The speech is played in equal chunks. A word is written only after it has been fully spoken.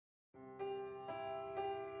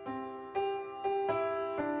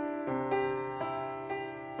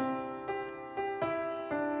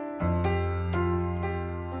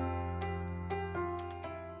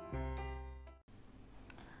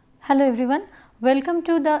Hello everyone, welcome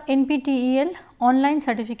to the NPTEL online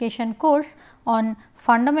certification course on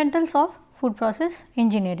fundamentals of food process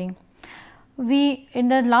engineering. In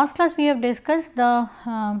the last class we have discussed the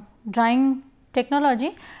drying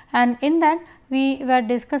technology, and in that we were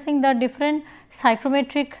discussing the different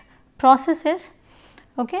psychrometric processes,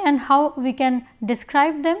 okay, and how we can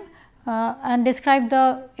describe them and describe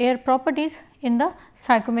the air properties in the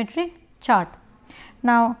psychrometric chart.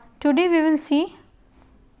 Now today we will see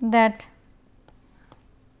that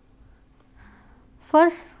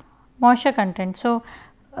first moisture content. So,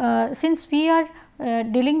 since we are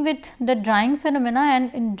dealing with the drying phenomena,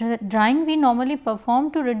 and in drying we normally perform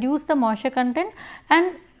to reduce the moisture content,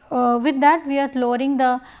 and with that we are lowering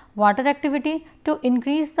the water activity to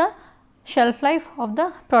increase the shelf life of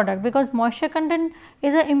the product, because moisture content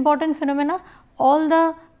is an important phenomena. All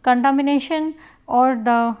the contamination or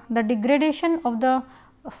the degradation of the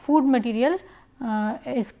food material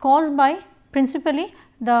is caused by principally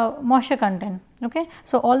the moisture content. Okay.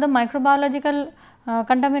 So, all the microbiological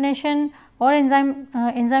contamination or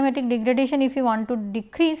enzymatic degradation, if you want to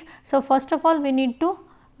decrease, so first of all we need to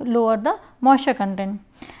lower the moisture content.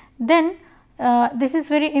 Then this is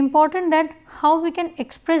very important, that how we can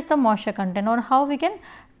express the moisture content or how we can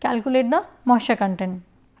calculate the moisture content.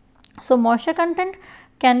 So, moisture content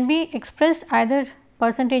can be expressed either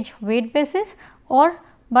percentage weight basis or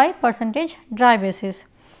by percentage dry basis.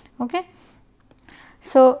 Okay.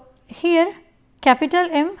 So, here capital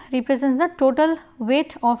M represents the total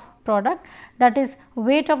weight of product, that is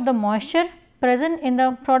weight of the moisture present in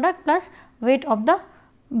the product plus weight of the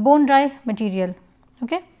bone dry material.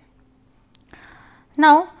 Okay.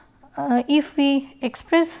 Now, if we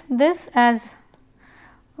express this as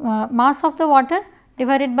mass of the water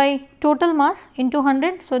divided by total mass into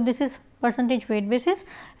 100. So, this is percentage weight basis,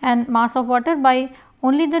 and mass of water by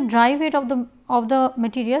only the dry weight of the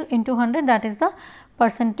material into 100, that is the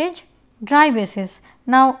percentage dry basis.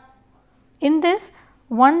 Now, in this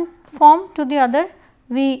one form to the other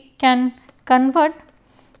we can convert.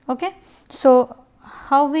 Okay. So,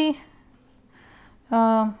 how we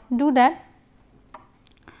do that?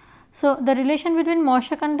 So, the relation between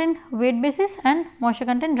moisture content weight basis and moisture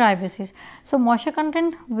content dry basis. So, moisture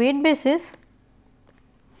content weight basis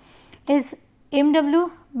is MW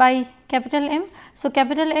by capital M. So,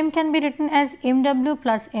 capital M can be written as MW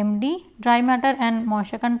plus MD, dry matter and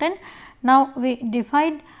moisture content. Now, we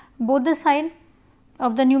divide both the side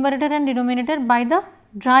of the numerator and denominator by the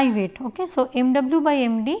dry weight. Okay. So, MW by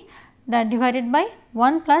MD, that divided by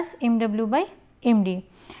 1 plus MW by MD.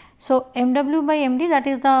 So, MW by MD, that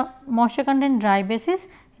is the moisture content dry basis,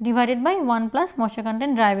 divided by 1 plus moisture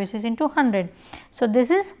content dry basis into 100. So, this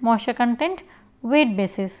is moisture content weight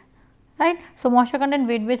basis, right. So, moisture content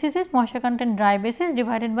weight basis is moisture content dry basis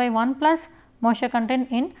divided by 1 plus moisture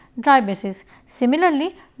content in dry basis.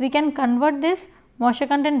 Similarly, we can convert this moisture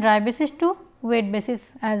content dry basis to weight basis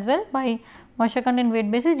as well by moisture content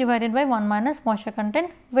weight basis divided by 1 minus moisture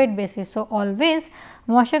content weight basis. So, always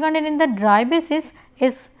moisture content in the dry basis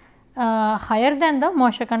is higher than the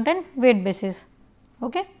moisture content weight basis,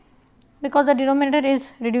 okay, because the denominator is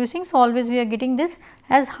reducing. So, always we are getting this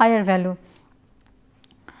as higher value.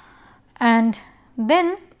 And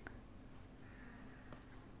then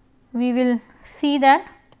we will see that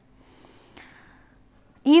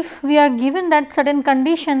if we are given that certain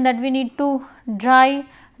condition that we need to dry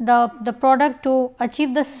the product to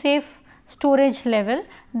achieve the safe storage level,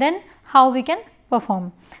 then how we can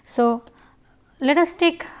perform. So, let us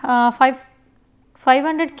take 500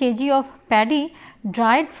 kg of paddy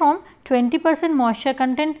dried from 20% moisture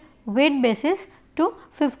content weight basis to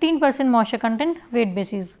 15% moisture content weight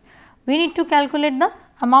basis. We need to calculate the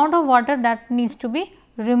amount of water that needs to be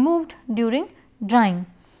removed during drying.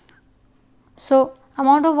 So,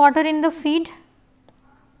 amount of water in the feed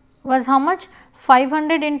was how much?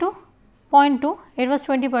 500 into 0.2, it was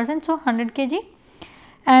 20%. So, 100 kg,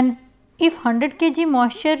 and if 100 kg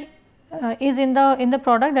moisture is in the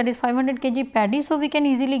product, that is 500 kg paddy. So, we can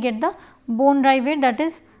easily get the bone dry weight, that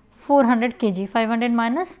is 400 kg, 500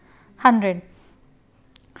 minus 100.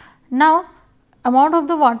 Now, amount of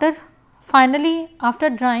the water finally after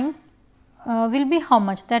drying will be how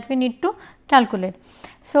much, that we need to calculate.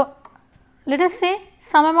 So, let us say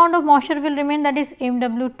some amount of moisture will remain, that is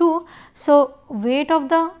MW2. So, weight of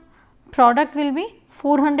the product will be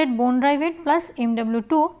 400 bone dry weight plus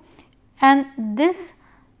MW2, and this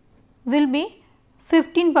will be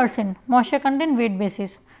 15% moisture content weight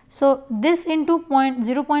basis. So, this into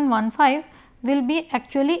 0.15 will be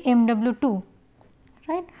actually MW2,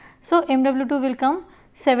 right. So, MW2 will come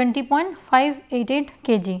 70.588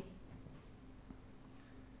 kg.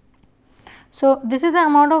 So, this is the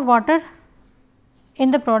amount of water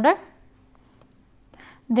in the product.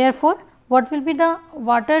 Therefore, what will be the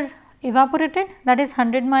water evaporated, that is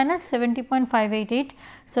 100 minus 70.588.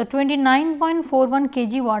 So, 29.41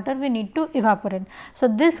 kg water we need to evaporate. So,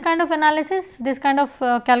 this kind of analysis, this kind of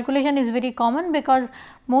calculation is very common, because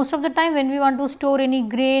most of the time when we want to store any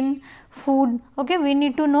grain, food, okay, we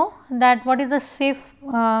need to know that what is the safe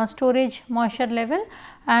storage moisture level,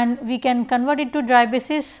 and we can convert it to dry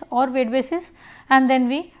basis or wet basis, and then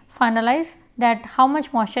we finalize that how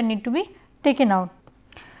much moisture need to be taken out.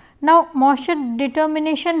 Now, moisture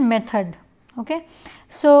determination method. Okay.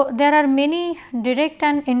 So, there are many direct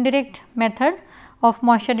and indirect method of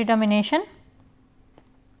moisture determination.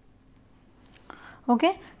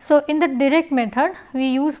 Okay. So, in the direct method we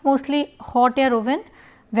use mostly hot air oven,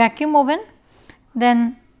 vacuum oven,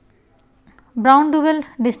 then Brown-Duval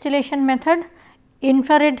distillation method,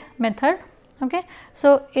 infrared method. Okay.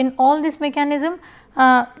 So, in all this mechanism,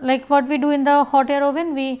 like what we do in the hot air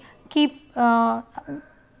oven, we keep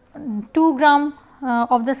 2 gram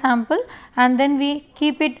of the sample, and then we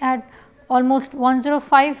keep it at almost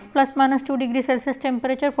 105 plus minus 2 degree Celsius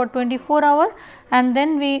temperature for 24 hours, and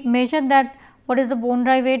then we measure that what is the bone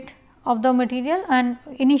dry weight of the material, and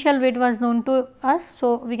initial weight was known to us.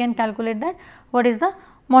 So, we can calculate that what is the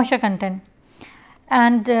moisture content.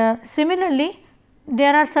 And similarly,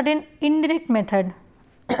 there are certain indirect method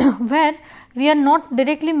where we are not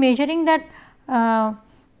directly measuring that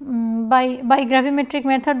by gravimetric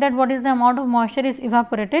method, that what is the amount of moisture is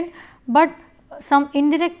evaporated, but some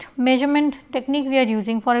indirect measurement technique we are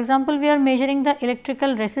using. For example, we are measuring the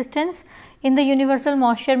electrical resistance in the universal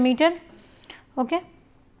moisture meter. Okay.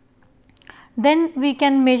 Then we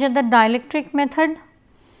can measure the dielectric method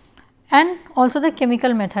and also the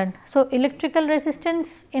chemical method. So, electrical resistance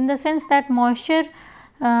in the sense that moisture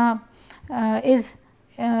is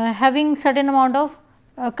having certain amount of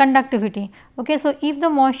conductivity. Okay. So, if the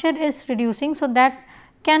moisture is reducing, so that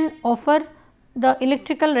can offer the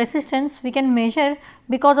electrical resistance we can measure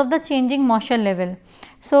because of the changing moisture level.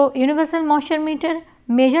 So, universal moisture meter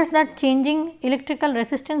measures that changing electrical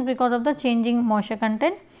resistance because of the changing moisture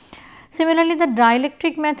content. Similarly, the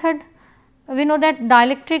dielectric method, we know that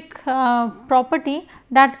dielectric property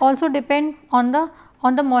that also depend on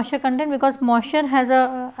the moisture content, because moisture has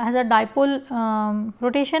a dipole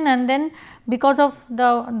rotation, and then because of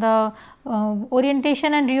the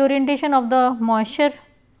orientation and reorientation of the moisture,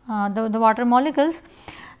 the water molecules,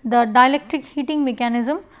 the dielectric heating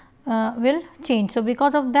mechanism will change. So,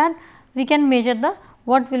 because of that we can measure the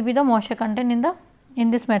what will be the moisture content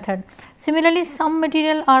in this method. Similarly, some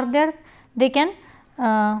material are there, they can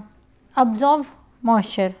absorb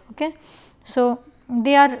moisture. Okay. So,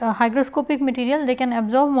 they are hygroscopic material, they can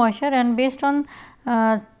absorb moisture, and based on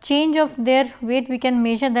change of their weight we can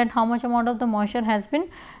measure that how much amount of the moisture has been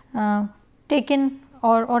taken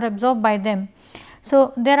or absorbed by them.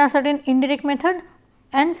 So, there are certain indirect method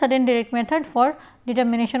and certain direct method for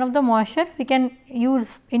determination of the moisture. We can use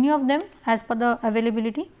any of them as per the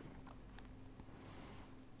availability.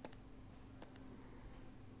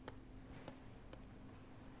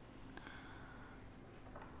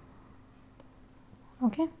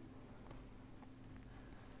 Okay.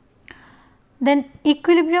 Then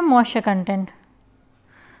equilibrium moisture content.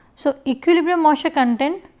 So, equilibrium moisture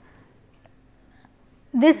content,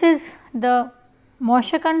 this is the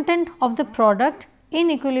moisture content of the product in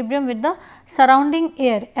equilibrium with the surrounding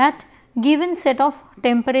air at given set of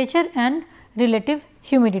temperature and relative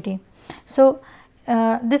humidity. So,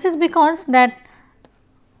 this is because that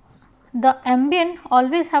the ambient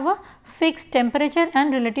always have a fixed temperature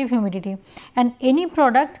and relative humidity, and any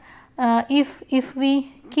product if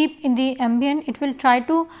we keep in the ambient, it will try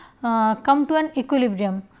to come to an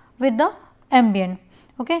equilibrium with the ambient.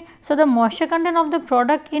 Okay. So, the moisture content of the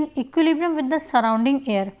product in equilibrium with the surrounding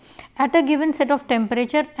air at a given set of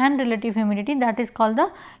temperature and relative humidity, that is called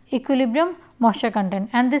the equilibrium moisture content,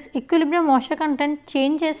 and this equilibrium moisture content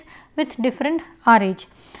changes with different RH.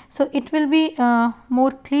 So, it will be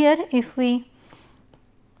more clear if we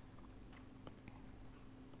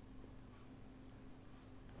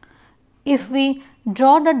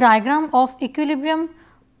draw the diagram of equilibrium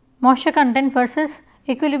moisture content versus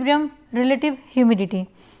equilibrium relative humidity.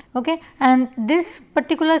 Okay. And this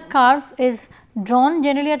particular curve is drawn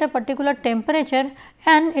generally at a particular temperature,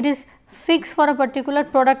 and it is fixed for a particular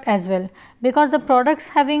product as well, because the products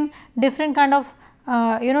having different kind of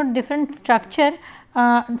different structure,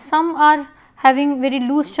 some are having very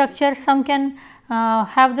loose structure, some can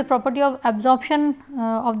have the property of absorption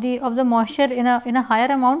of the moisture in a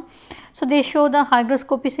higher amount. So, they show the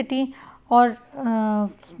hygroscopicity or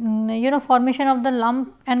formation of the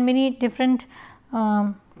lump and many different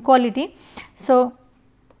quality. So,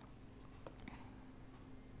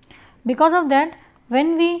 because of that,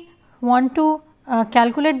 when we want to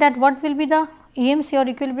calculate that what will be the EMC or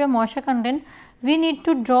equilibrium moisture content, we need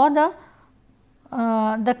to draw the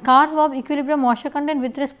curve of equilibrium moisture content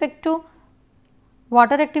with respect to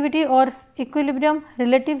water activity or equilibrium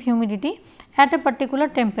relative humidity at a particular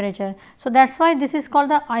temperature. So, that is why this is called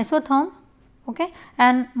the isotherm, okay.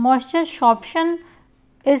 And moisture sorption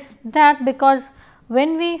is that because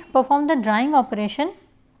when we perform the drying operation,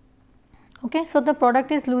 okay, so the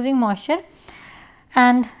product is losing moisture,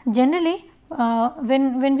 and generally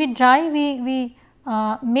when we dry, we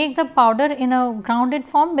make the powder in a grounded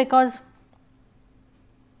form, because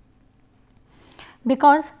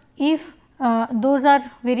if those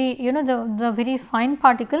are very the very fine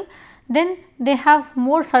particle, then they have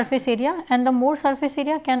more surface area, and the more surface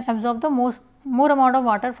area can absorb the more amount of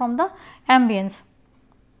water from the ambience.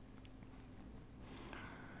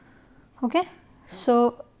 Okay.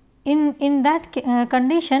 So, in that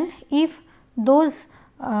condition, if those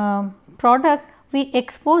product we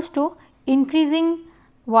expose to increasing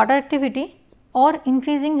water activity or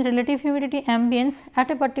increasing relative humidity ambience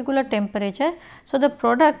at a particular temperature, so the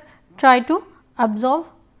product try to absorb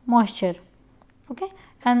moisture, okay.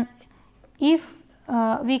 And if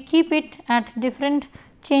we keep it at different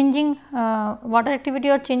changing water activity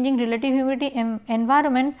or changing relative humidity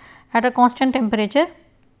environment at a constant temperature,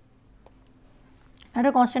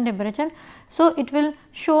 so it will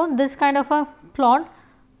show this kind of a plot,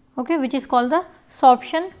 okay, which is called the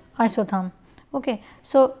sorption isotherm, okay.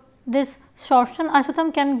 So, this sorption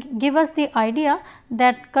isotherm can give us the idea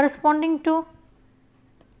that corresponding to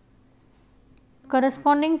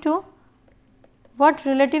what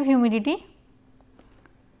relative humidity,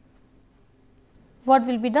 what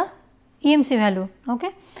will be the EMC value,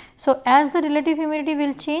 okay. So, as the relative humidity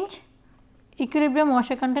will change, equilibrium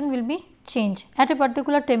moisture content will be changed at a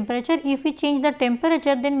particular temperature. If we change the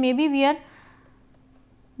temperature, then maybe we are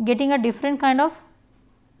getting a different kind of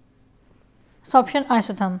sorption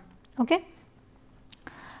isotherm, okay.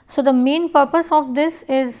 So, the main purpose of this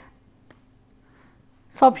is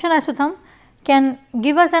sorption isotherm can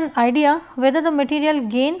give us an idea whether the material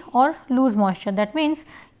gain or lose moisture. That means,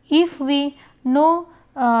 if we know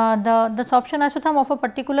the sorption isotherm of a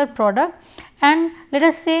particular product, and let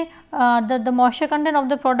us say the moisture content of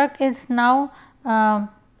the product is now 5%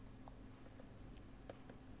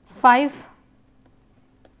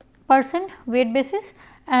 weight basis,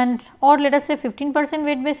 and or let us say 15%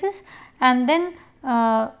 weight basis, and then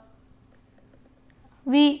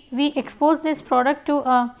we expose this product to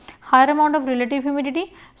a higher amount of relative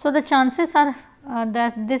humidity. So, the chances are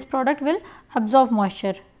that this product will absorb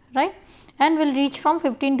moisture, right, and will reach from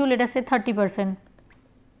 15 to let us say 30%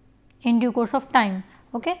 in due course of time,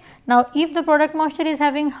 okay. Now, if the product moisture is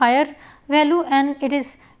having higher value and it is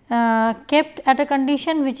kept at a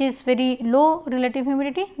condition which is very low relative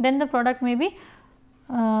humidity, then the product may be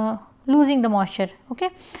losing the moisture, okay.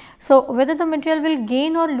 So, whether the material will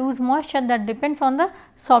gain or lose moisture, that depends on the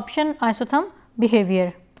sorption isotherm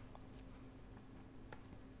behavior.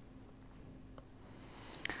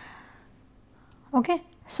 Okay.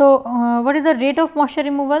 So, what is the rate of moisture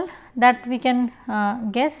removal, that we can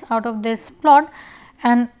guess out of this plot,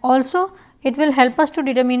 and also it will help us to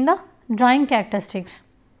determine the drying characteristics.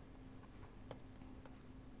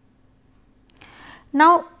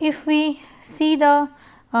 Now, if we see the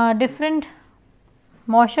different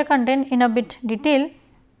moisture content in a bit detail,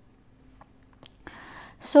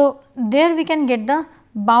 so there we can get the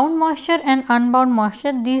bound moisture and unbound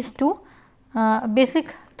moisture, these two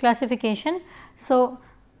basic classification. So,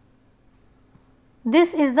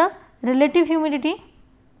 this is the relative humidity,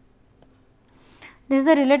 this is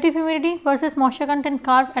the relative humidity versus moisture content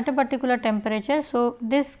curve at a particular temperature. So,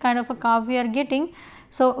 this kind of a curve we are getting.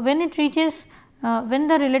 So, when it reaches when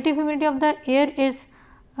the relative humidity of the air is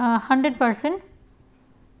 100%,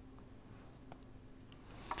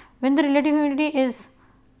 when the relative humidity is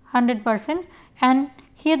 100%, and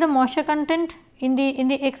here the moisture content in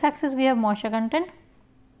the x axis we have moisture content,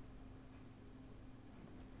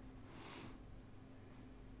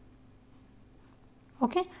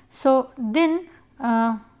 okay. So, then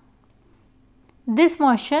this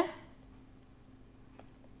moisture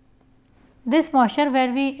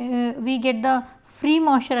where we get the free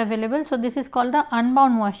moisture available. So, this is called the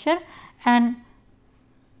unbound moisture, and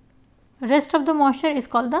rest of the moisture is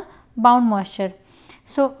called the bound moisture.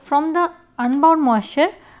 So, from the unbound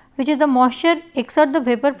moisture, which is the moisture exert the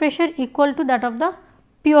vapor pressure equal to that of the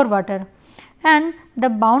pure water, and the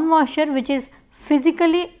bound moisture which is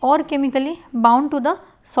physically or chemically bound to the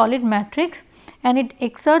solid matrix, and it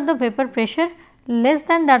exerts the vapor pressure less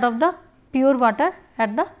than that of the pure water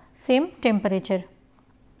at the same temperature.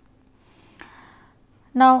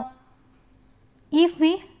 Now, if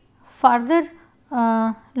we further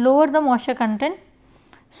lower the moisture content,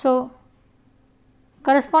 so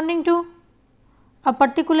corresponding to a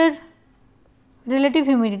particular relative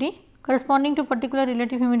humidity,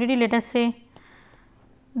 let us say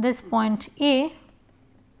this point A,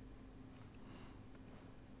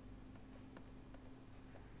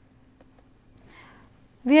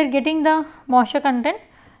 we are getting the moisture content.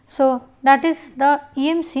 So, that is the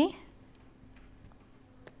EMC,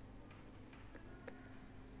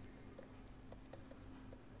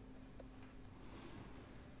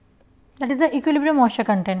 that is the equilibrium moisture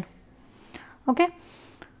content. Okay.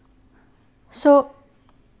 So,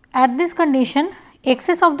 at this condition,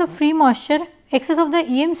 excess of the free moisture, excess of the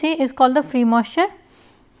EMC is called the free moisture,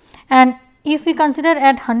 and if we consider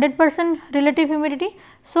at 100% relative humidity,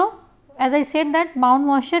 so as I said that bound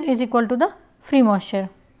moisture is equal to the free moisture.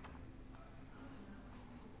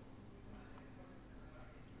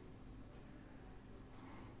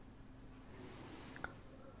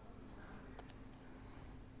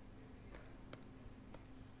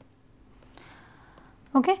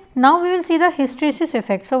 Okay. Now, we will see the hysteresis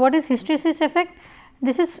effect. So, what is hysteresis effect?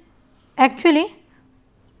 This is actually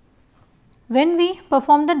when we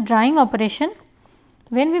perform the drying operation,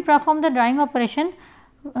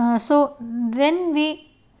 so then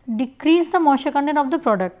we decrease the moisture content of the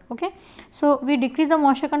product. Okay. So, we decrease the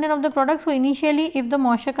moisture content of the product. So, initially if the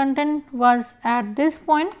moisture content was at this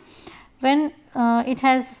point, when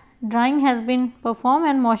drying has been performed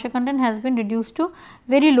and moisture content has been reduced to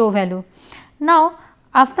very low value. Now,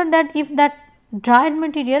 after that, if that dried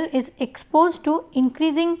material is exposed to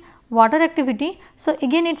increasing water activity, so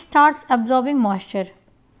again it starts absorbing moisture,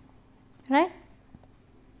 right.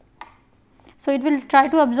 So, it will try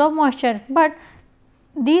to absorb moisture, but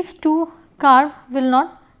these two curves will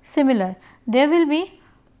not similar. There will be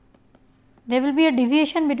a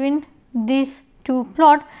deviation between these two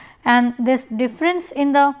plot, and this difference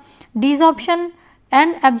in the desorption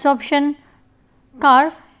and absorption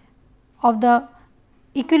curve of the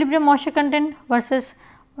equilibrium moisture content versus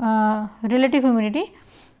relative humidity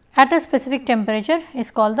at a specific temperature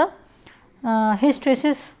is called the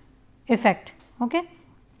hysteresis effect. Okay.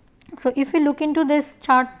 So, if we look into this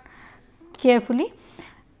chart carefully,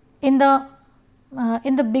 in the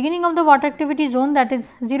beginning of the water activity zone, that is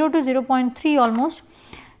 0 to 0.3 almost,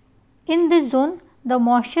 in this zone the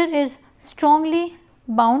moisture is strongly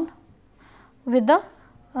bound with the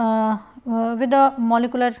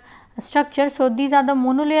molecular structure. So, these are the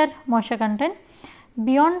monolayer moisture content.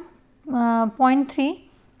 Beyond 0.3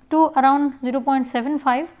 to around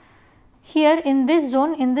 0.75, here in this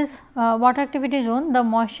zone, in this water activity zone, the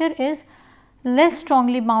moisture is less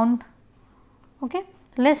strongly bound, okay,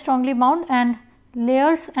 less strongly bound, and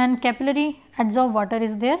layers and capillary adsorb water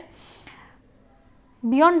is there.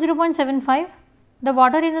 Beyond 0.75, the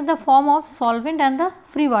water is in the form of solvent and the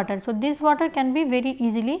free water. So, this water can be very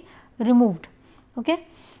easily removed. Okay.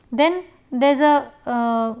 Then there is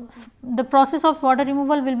the process of water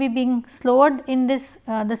removal will be being slowed in this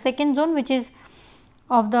the second zone, which is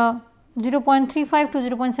of the 0.35 to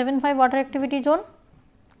 0.75 water activity zone,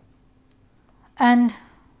 and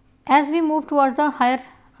as we move towards the higher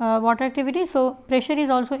water activity, so pressure is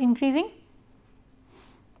also increasing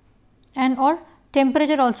and or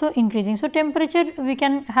temperature also increasing. So, temperature we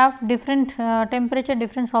can have different temperature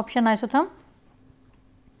difference option isotherm.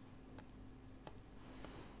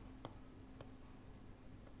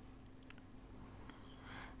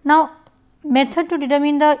 Now, method to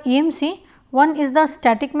determine the EMC, one is the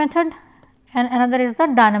static method and another is the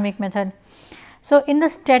dynamic method. So, in the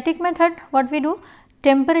static method, what we do,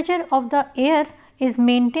 temperature of the air is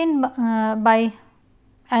maintained by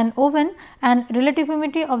an oven, and relative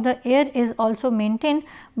humidity of the air is also maintained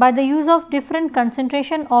by the use of different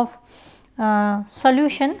concentration of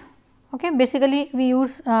solution. Okay. Basically, we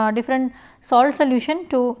use different salt solution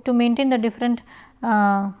to maintain the different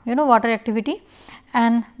water activity,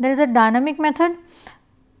 and there is a dynamic method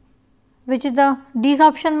which is the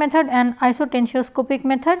desorption method and isotensioscopic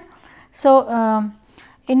method. So,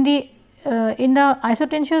 in the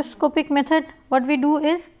isotensioscopic method, what we do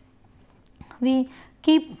is we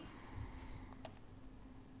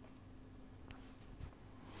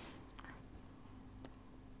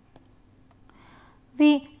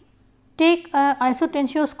take a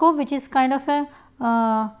isotensioscope, which is kind of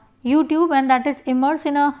a U tube, and that is immersed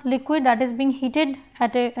in a liquid that is being heated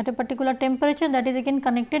at a particular temperature, that is again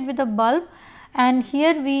connected with a bulb, and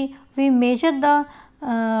here we measure the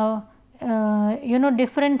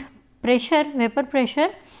different pressure, vapor pressure,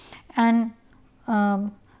 and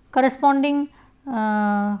corresponding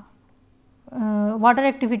water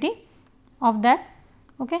activity of that.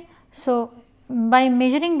 Okay. So, by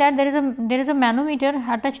measuring that, there is a manometer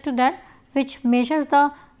attached to that which measures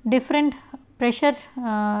the different pressure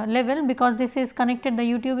level, because this is connected, the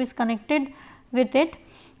U tube is connected with it.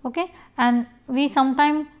 Okay. And we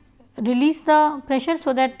sometime release the pressure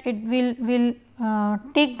so that it will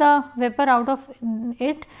take the vapor out of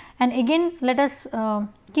it, and again let us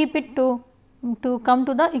keep it to come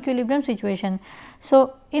to the equilibrium situation.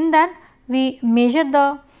 So, in that we measure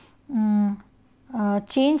the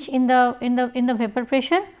change in the vapor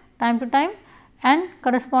pressure time to time and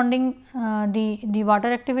corresponding the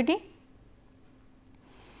water activity.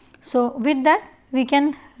 So, with that we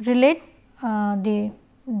can relate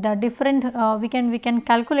the different we can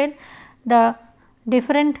calculate the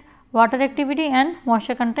different water activity and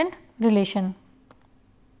moisture content relation.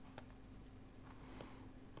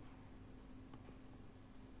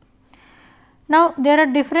 Now, there are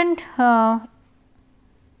different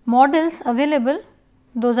models available.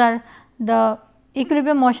 Those are the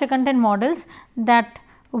equilibrium moisture content models that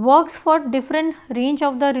works for different range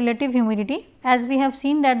of the relative humidity. As we have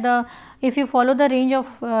seen that if you follow the range of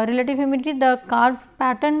relative humidity, the curve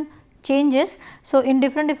pattern changes. So, in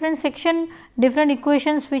different section, different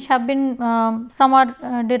equations which have been some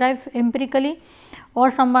are derived empirically,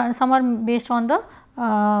 or some are based on the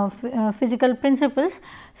physical principles.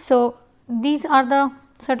 So, these are the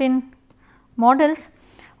certain models.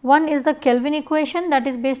 One is the Kelvin equation, that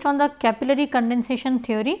is based on the capillary condensation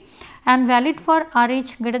theory and valid for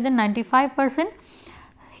RH greater than 95%.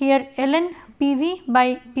 Here ln PV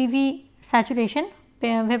by PV saturation,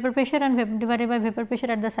 vapor pressure and divided by vapor pressure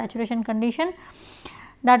at the saturation condition,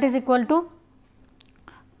 that is equal to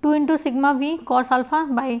 2 into sigma V cos alpha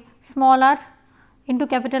by small r into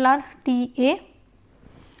capital R T A.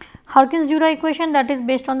 Harkins-Jura equation, that is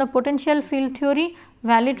based on the potential field theory,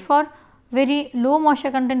 valid for very low moisture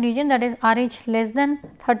content region, that is RH less than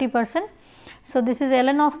 30%. So, this is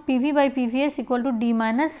ln of PV by PVS equal to D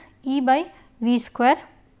minus E by V square.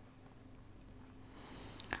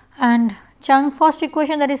 And Chang-Faust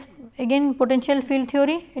equation, that is again potential field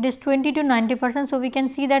theory, it is 20 to 90%. So, we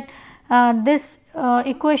can see that this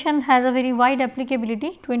equation has a very wide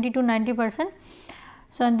applicability, 20 to 90%.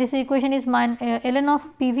 So, this equation is ln of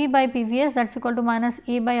PV by PVS, that is equal to minus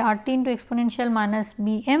A by RT into exponential minus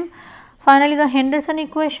Bm. Finally, the Henderson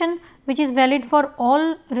equation, which is valid for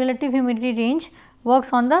all relative humidity range, works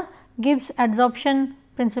on the Gibbs adsorption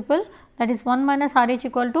principle, that is 1 minus RH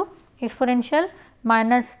equal to exponential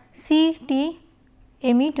minus Ct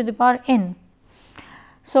Me to the power n.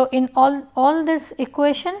 So, in all this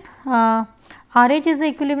equation, RH is the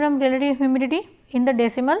equilibrium relative humidity in the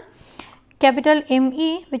decimal, capital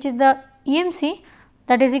Me, which is the EMC,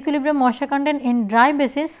 that is equilibrium moisture content in dry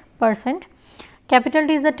basis percent, capital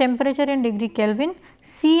T is the temperature in degree Kelvin,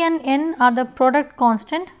 C and N are the product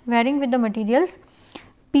constant varying with the materials,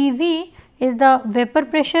 PV is the vapor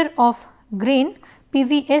pressure of grain,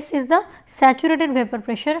 PVS is the saturated vapor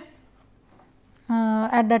pressure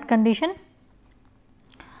at that condition,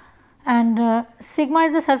 and sigma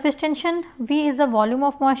is the surface tension, V is the volume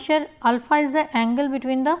of moisture, alpha is the angle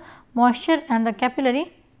between the moisture and the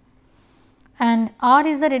capillary, and R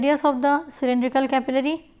is the radius of the cylindrical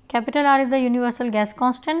capillary, capital R is the universal gas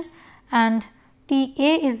constant, and Ta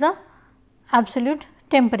is the absolute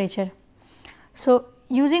temperature. So,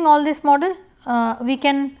 using all this model we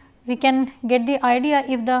can get the idea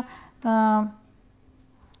if the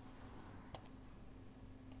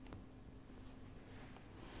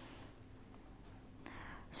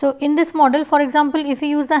so, in this model, for example, if we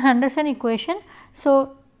use the Henderson equation,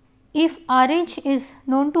 so if RH is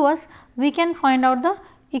known to us, we can find out the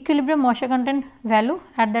equilibrium moisture content value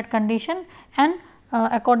at that condition, and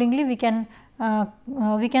accordingly we can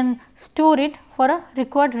store it for a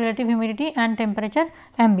required relative humidity and temperature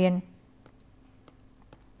ambient.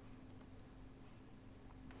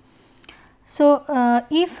 So,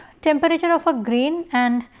 if temperature of a grain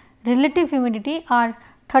and relative humidity are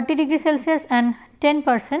 30 degree Celsius and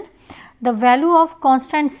 10%, the value of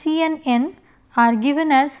constant C and N are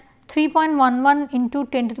given as 3.11 into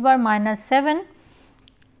 10 to the power minus 7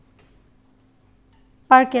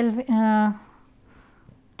 per Kelvin, 10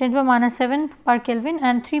 to the power minus 7 per Kelvin,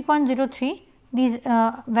 and 3.03 these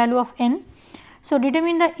value of N. So,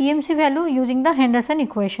 determine the EMC value using the Henderson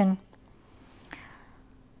equation.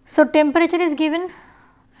 So, temperature is given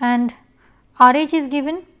and RH is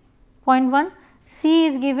given 0.1, C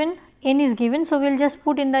is given, n is given. So, we will just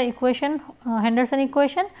put in the equation Henderson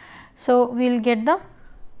equation. So, we will get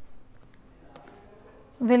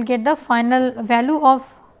the final value of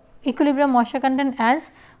equilibrium moisture content as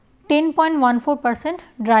 10.14%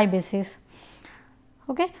 dry basis.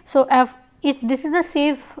 Okay. So, if this is the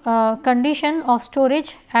safe condition of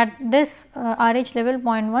storage at this RH level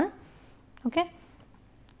 0.1. Okay.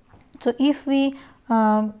 So, if we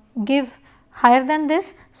give higher than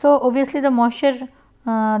this, so obviously the moisture,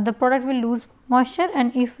 the product will lose moisture,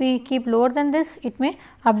 and if we keep lower than this, it may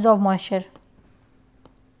absorb moisture.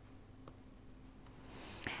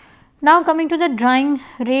 Now, coming to the drying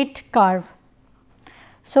rate curve.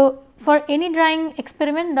 So, for any drying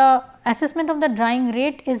experiment, the assessment of the drying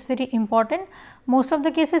rate is very important. Most of the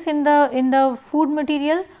cases in the food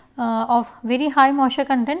material of very high moisture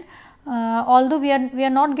content, although we are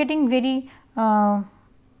not getting very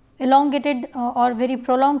elongated or very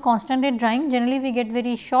prolonged constant rate drying, generally we get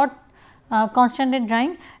very short constant rate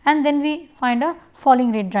drying, and then we find a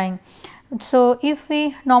falling rate drying. So, if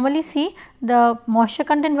we normally see the moisture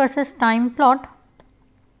content versus time plot,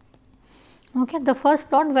 okay, the first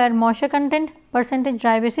plot where moisture content percentage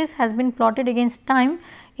dry basis has been plotted against time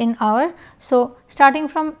in hour. So, starting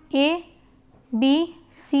from A, B,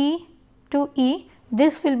 C to E,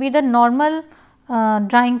 this will be the normal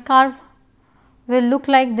drying curve will look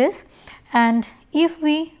like this, and if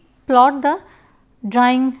we plot the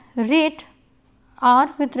drying rate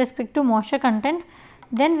R with respect to moisture content,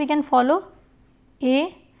 then we can follow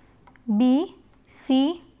A, B,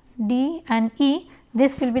 C, D and E.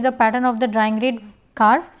 This will be the pattern of the drying rate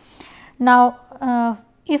curve. Now,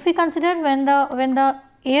 if we consider when the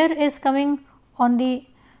air is coming on the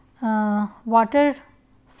water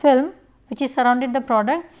film which is surrounded the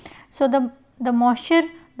product, so the moisture,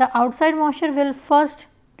 the outside moisture will first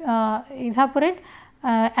evaporate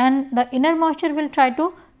and the inner moisture will try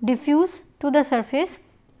to diffuse to the surface,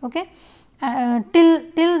 okay.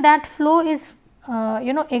 Till that flow is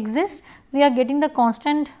exists, we are getting the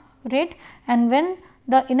constant rate, and when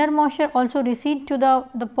the inner moisture also recede to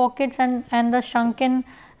the pockets and the shrunken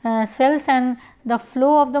cells, and the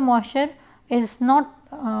flow of the moisture is not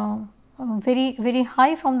very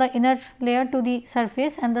high from the inner layer to the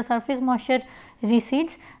surface, and the surface moisture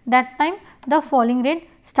recedes, that time the falling rate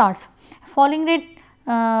starts. Falling rate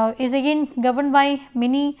is again governed by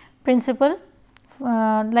many principles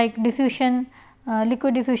like diffusion,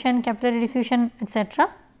 liquid diffusion, capillary diffusion,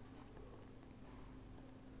 etc.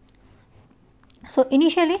 So,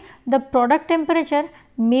 initially the product temperature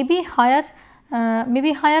may be higher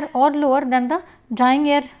or lower than the drying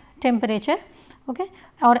air temperature, okay,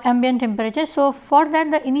 or ambient temperature. So, for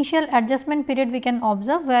that the initial adjustment period we can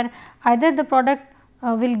observe, where either the product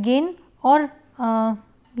will gain or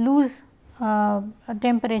lose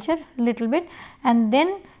temperature little bit, and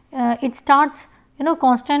then it starts,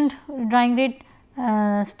 constant drying rate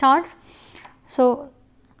starts. So,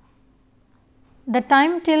 the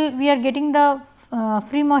time till we are getting the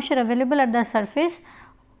free moisture available at the surface,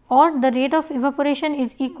 or the rate of evaporation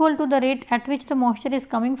is equal to the rate at which the moisture is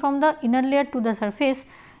coming from the inner layer to the surface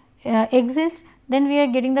exists, then we are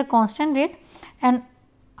getting the constant rate, and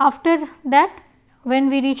after that when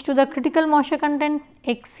we reach to the critical moisture content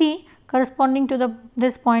Xc corresponding to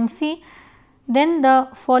this point C, then the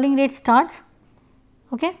falling rate starts,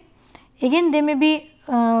 okay. Again there may be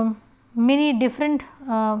many different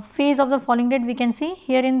phase of the falling rate we can see.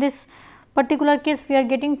 Here in this particular case we are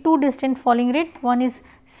getting two distinct falling rate, one is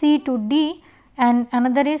C to D and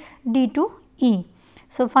another is D to E.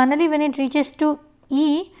 So, finally, when it reaches to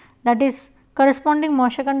E, that is corresponding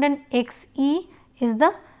moisture content Xe is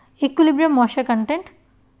the equilibrium moisture content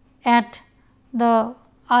at the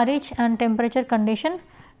RH and temperature condition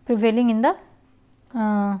prevailing in the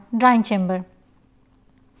drying chamber,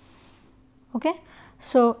 okay.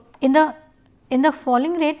 So, in the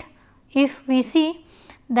falling rate, if we see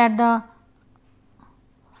that the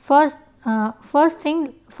first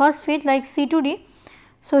phase like C to D,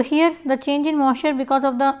 so here the change in moisture because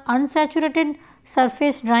of the unsaturated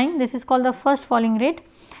surface drying, this is called the first falling rate,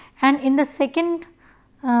 and in the second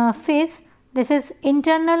phase this is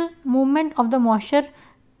internal movement of the moisture,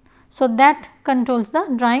 so that controls the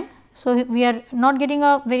drying. So, we are not getting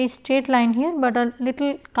a very straight line here, but a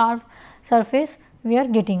little curved surface we are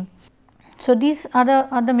getting. So, these are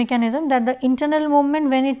the mechanism that the internal movement,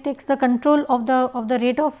 when it takes the control of the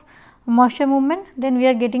rate of moisture movement, then we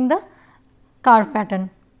are getting the curve pattern.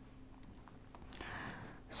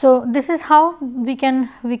 So, this is how we can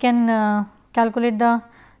calculate the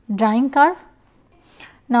drying curve.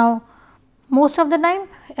 Now, most of the time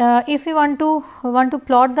if we want to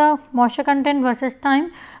plot the moisture content versus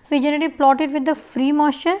time, we generally plot it with the free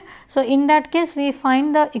moisture. So, in that case we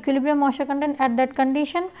find the equilibrium moisture content at that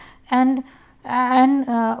condition, and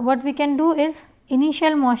what we can do is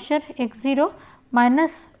initial moisture x 0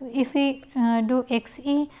 minus if we do x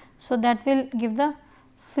e. So, that will give the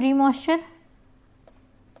free moisture.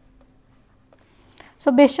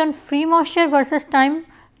 So, based on free moisture versus time,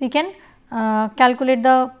 we can calculate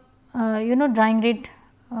the drying rate.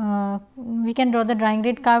 We can draw the drying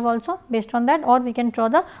rate curve also based on that, or we can draw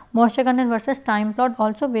the moisture content versus time plot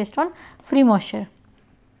also based on free moisture.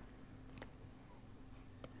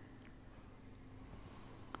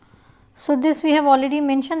 So, this we have already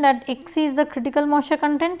mentioned that x is the critical moisture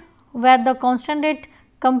content where the constant rate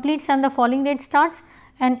completes and the falling rate starts,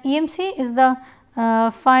 and EMC is the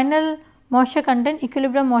final moisture content,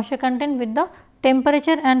 equilibrium moisture content with the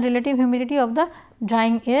temperature and relative humidity of the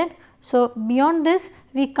drying air. So, beyond this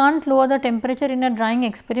we can't lower the temperature in a drying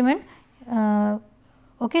experiment.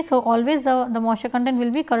 Okay. So, always the moisture content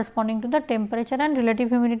will be corresponding to the temperature and relative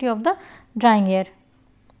humidity of the drying air.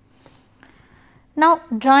 Now,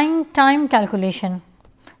 drying time calculation.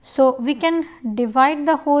 So, we can divide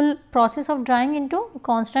the whole process of drying into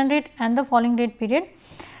constant rate and the falling rate period.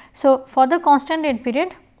 So, for the constant rate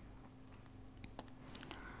period,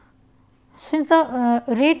 since the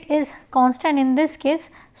rate is constant in this case,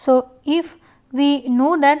 so if we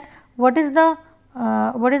know that what is the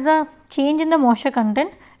change in the moisture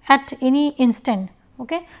content at any instant,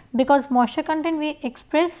 okay, because moisture content we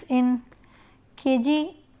express in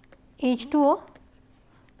kg H2O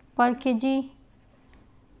per kg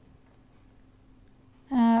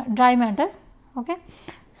dry matter. Okay.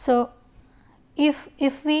 So,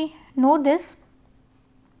 if we know this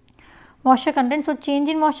moisture content, so change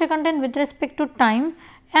in moisture content with respect to time,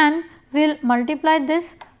 and we will multiply this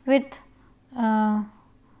with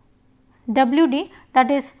WD,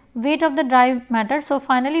 that is weight of the dry matter. So,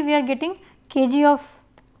 finally, we are getting kg of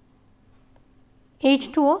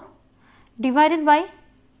H2O divided by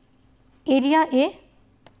area A,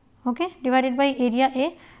 okay, divided by area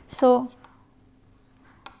A. So,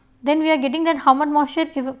 then we are getting that how much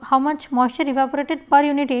moisture evaporated per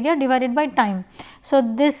unit area divided by time. So,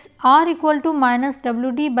 this R equal to minus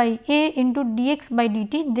WD by A into dx by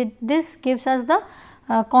dt, this gives us the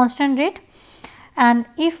constant rate, and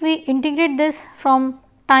if we integrate this from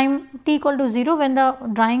time t equal to 0 when the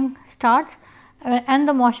drying starts and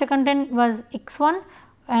the moisture content was x1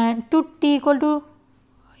 and to t equal to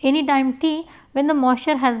any time t when the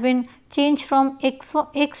moisture has been changed from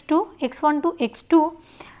x1 to x2,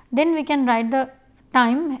 then we can write the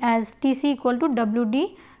time as Tc equal to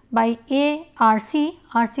WD by A RC,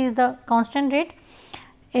 RC is the constant rate,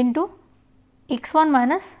 into x1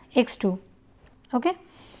 minus x2. Okay.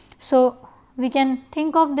 So, we can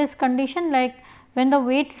think of this condition like when the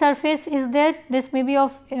wet surface is there, this may be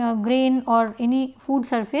of grain or any food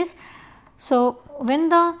surface. So, when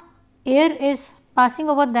the air is passing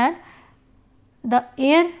over that, the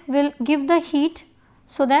air will give the heat,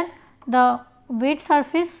 so that the wet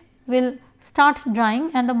surface will start drying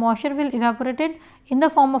and the moisture will evaporated in the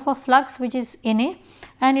form of a flux which is Na,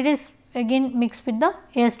 and it is again mixed with the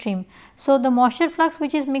air stream. So, the moisture flux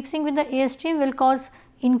which is mixing with the air stream will cause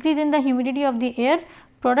increase in the humidity of the air,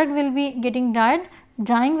 product will be getting dried,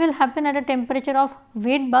 drying will happen at a temperature of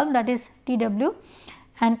wet bulb, that is Tw,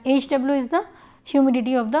 and Hw is the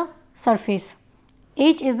humidity of the surface,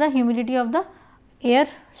 H is the humidity of the air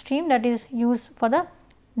stream that is used for the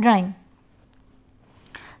drying.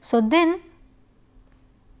 So, then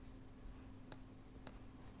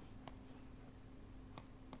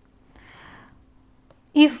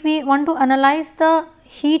if we want to analyze the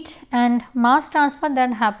heat and mass transfer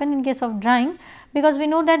that happen in case of drying, because we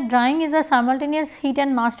know that drying is a simultaneous heat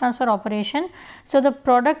and mass transfer operation. So, the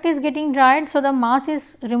product is getting dried, so the mass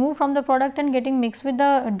is removed from the product and getting mixed with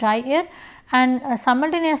the dry air, and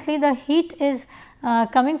simultaneously the heat is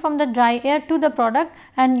coming from the dry air to the product,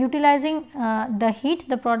 and utilizing the heat,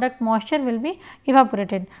 the product moisture will be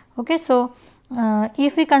evaporated. Okay. So,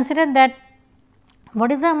 if we consider that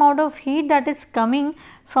what is the amount of heat that is coming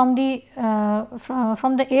from the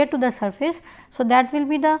air to the surface, so that will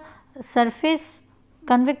be the surface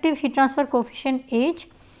convective heat transfer coefficient H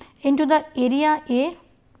into the area A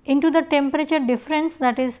into the temperature difference,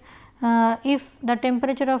 that is if the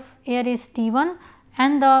temperature of air is T1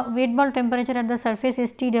 and the wet bulb temperature at the surface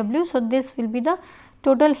is Tw. So, this will be the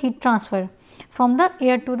total heat transfer from the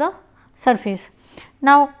air to the surface.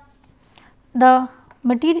 Now, the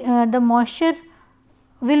moisture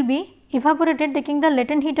will be evaporated taking the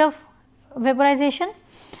latent heat of vaporization.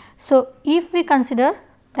 So, if we consider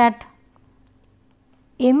that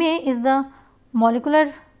Ma is the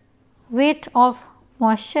molecular weight of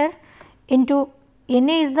moisture into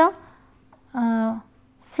Na is the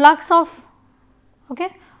flux of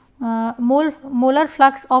molar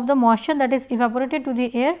flux of the moisture that is evaporated to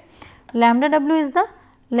the air, lambda W is the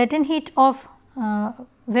latent heat of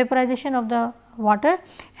vaporization of the water,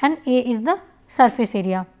 and A is the surface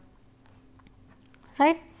area,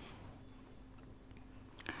 right.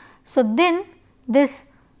 So, then this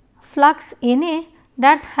flux Na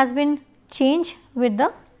that has been changed with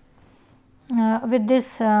the with this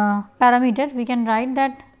parameter, we can write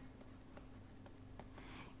that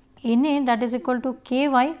Na that is equal to Ky,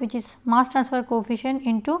 which is mass transfer coefficient,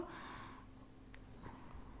 into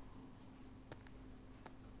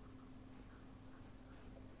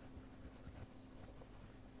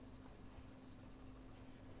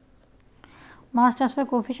mass transfer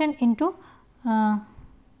coefficient into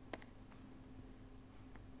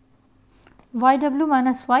Yw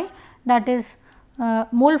minus Y, that is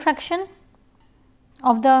mole fraction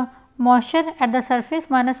of the moisture at the surface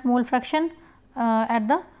minus mole fraction at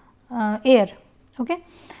the air. Okay.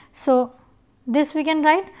 So, this we can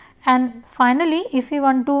write, and finally, if we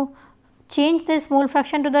want to change this mole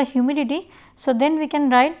fraction to the humidity, so then we can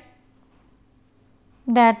write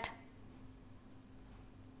that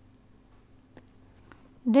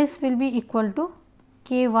this will be equal to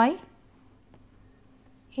Ky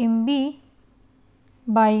Mb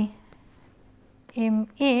by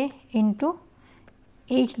Ma into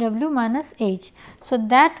Hw minus H. So,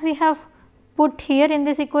 that we have put here in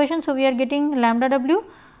this equation. So, we are getting lambda W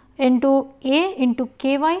into A into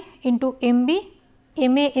Ky into Mb,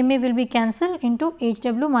 Ma will be cancelled, into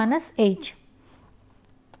Hw minus H.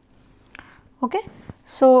 Okay.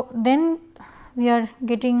 So, then we are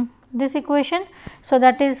getting this equation. So,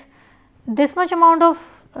 that is this much amount of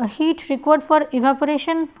heat required for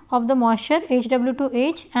evaporation of the moisture Hw to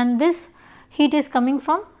H, and this heat is coming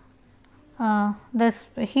from this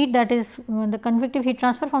heat, that is the convective heat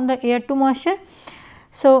transfer from the air to moisture.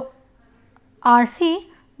 So, Rc,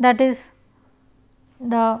 that is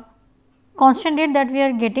the constant rate that we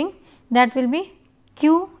are getting, that will be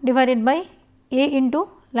Q divided by A into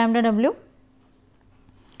lambda W.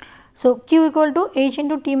 So, Q equal to H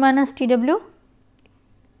into T minus Tw,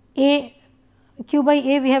 A Q by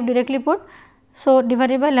A we have directly put. So,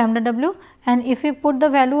 divided by lambda W, and if we put the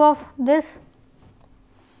value of this,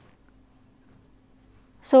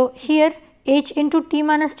 so here H into T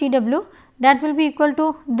minus Tw, that will be equal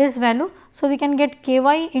to this value. So, we can get Ky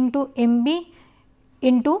into Mb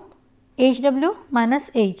into Hw minus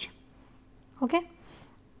H, okay,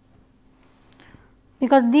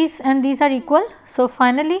 because these and these are equal. So,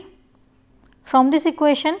 finally, from this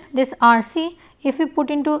equation, this Rc, if we put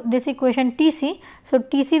into this equation Tc, so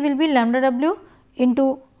Tc will be lambda W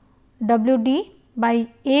into Wd by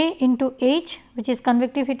A into H, which is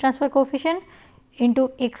convective heat transfer coefficient, into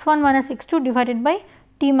x1 minus x2 divided by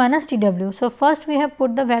T minus Tw. So, first we have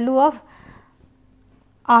put the value of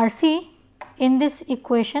Rc in this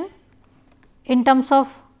equation in terms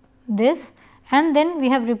of this, and then we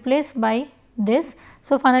have replaced by this.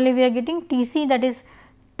 So, finally, we are getting Tc, that is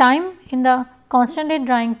time in the constant rate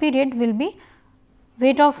drying period, will be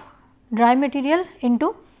weight of dry material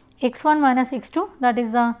into x1 minus x2, that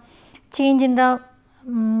is the change in the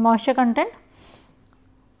moisture content,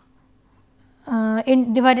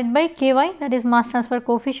 divided by Ky, that is mass transfer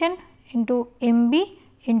coefficient, into Mb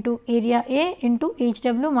into area A into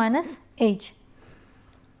Hw minus H.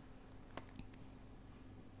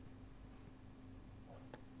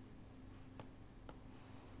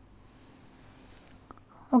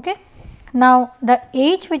 Okay. Now, the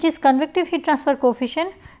H, which is convective heat transfer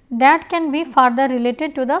coefficient, that can be further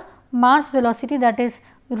related to the mass velocity, that is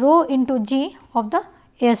rho into g of the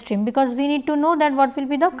air stream, because we need to know that what will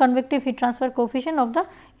be the convective heat transfer coefficient of the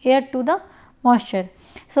air to the moisture.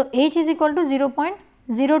 So, H is equal to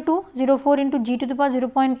 0.0204 into g to the power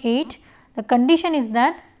 0.8. The condition is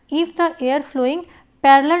that if the air flowing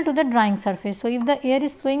parallel to the drying surface. So, if the air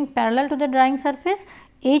is flowing parallel to the drying surface,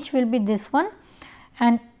 H will be this one,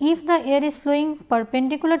 and if the air is flowing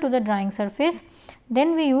perpendicular to the drying surface,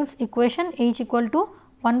 then we use equation H equal to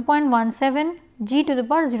 1.17 g to the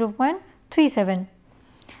power 0.37.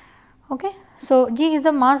 Okay. So, g is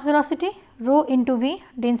the mass velocity, rho into v,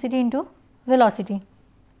 density into velocity.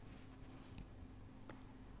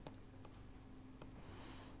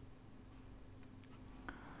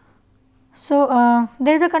 So,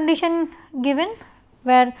 there is a condition given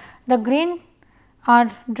where the grain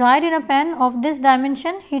are dried in a pan of this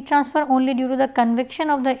dimension, heat transfer only due to the convection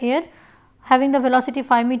of the air having the velocity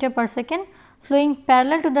 5 meter per second, flowing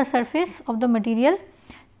parallel to the surface of the material,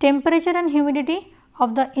 temperature and humidity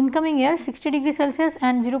of the incoming air 60 degree Celsius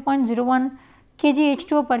and 0.01 kg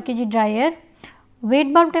H2O per kg dry air.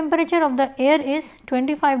 Weight bulb temperature of the air is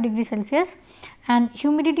 25 degree Celsius and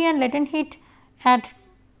humidity and latent heat at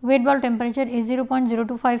weight bulb temperature is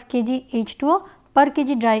 0.025 kg H2O per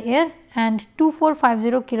kg dry air and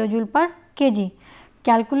 2450 kilojoule per kg.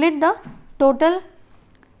 Calculate the total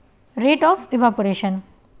rate of evaporation.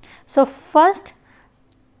 So, first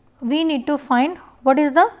we need to find what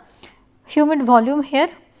is the humid volume here.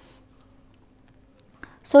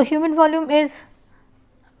 So, humid volume is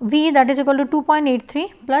V, that is equal to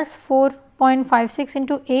 2.83 plus 4.56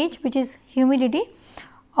 into H, which is humidity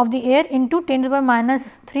of the air, into 10 to the power minus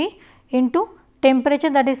 3 into temperature,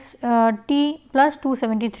 that is T plus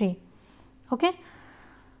 273. Okay.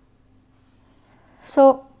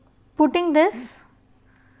 So, putting this,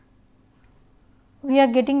 we are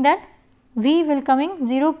getting that V will coming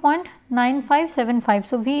 0.9575.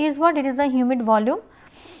 So, V is what? It is the humid volume,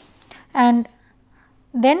 and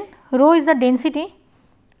then rho is the density.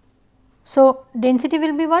 So, density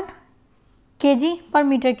will be what? Kg per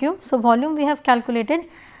meter cube. So, volume we have calculated,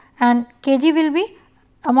 and kg will be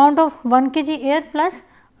amount of 1 kg air plus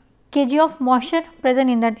kg of moisture present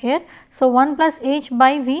in that air. So, 1 plus H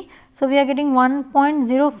by V. So, we are getting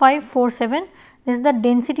 1.0547. This is the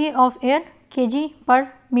density of air, kg per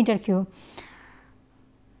meter cube.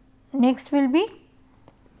 Next will be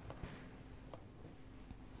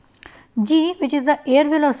G, which is the air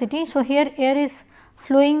velocity. So, here air is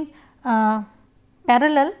flowing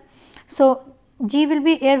parallel. So, G will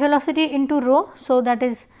be air velocity into rho. So, that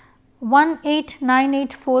is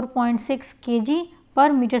 18984.6 kg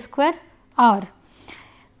per meter square hour.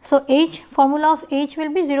 So, H, formula of H will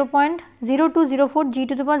be 0.0204 g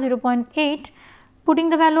to the power 0.8. Putting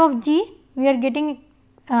the value of G, we are getting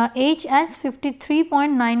H as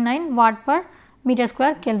 53.99 watt per meter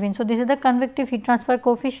square Kelvin. So, this is the convective heat transfer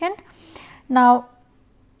coefficient. Now,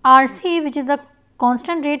 RC, which is the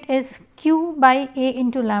constant rate, is Q by A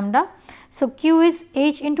into lambda. So, Q is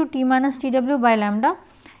H into T minus TW by lambda.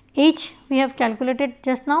 H we have calculated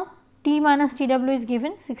just now, T minus TW is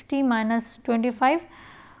given 60 minus 25,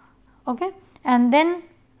 okay. And then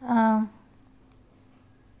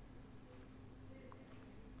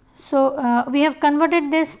we have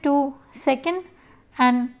converted this to second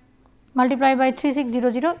and multiplied by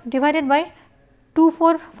 3600 divided by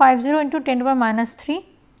 2450 into 10 to the power minus 3.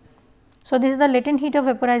 So, this is the latent heat of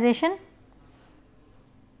vaporization,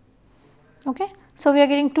 okay. So, we are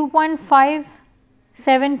getting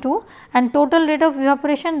 2.572, and total rate of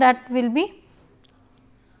evaporation, that will be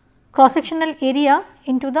cross sectional area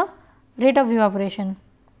into the rate of evaporation,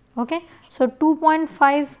 okay. So,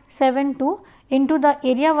 2.572 into the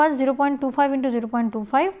area was 0.25 into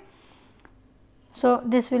 0.25. So,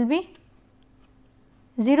 this will be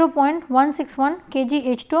 0.161 kg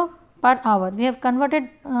H2O per hour. We have converted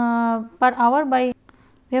per hour by,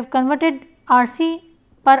 we have converted RC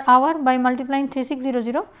per hour by multiplying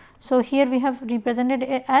 3600. So, here we have represented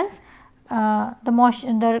it as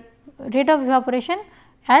the rate of evaporation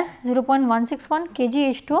as 0.161 kg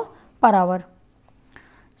H2O per hour.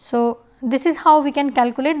 So, this is how we can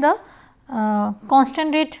calculate the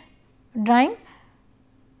constant rate drying,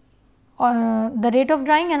 the rate of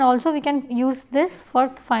drying, and also we can use this for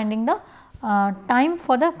finding the time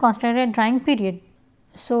for the constant rate drying period.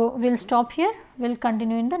 So, we will stop here, we will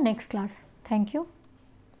continue in the next class. Thank you.